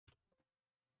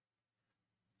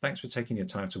Thanks for taking your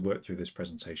time to work through this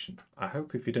presentation. I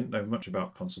hope if you didn't know much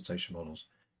about consultation models,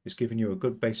 it's given you a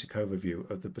good basic overview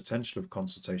of the potential of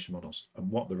consultation models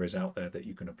and what there is out there that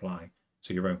you can apply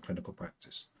to your own clinical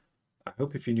practice. I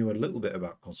hope if you knew a little bit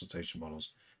about consultation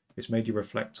models, it's made you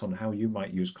reflect on how you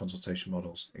might use consultation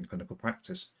models in clinical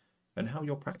practice and how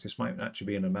your practice might actually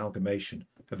be an amalgamation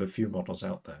of a few models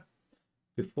out there.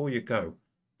 Before you go,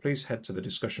 please head to the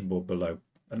discussion board below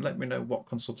and let me know what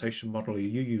consultation model are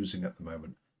you using at the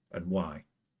moment and why.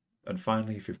 And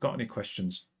finally, if you've got any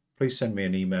questions, please send me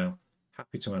an email.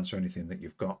 Happy to answer anything that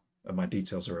you've got, and my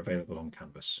details are available on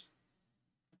Canvas.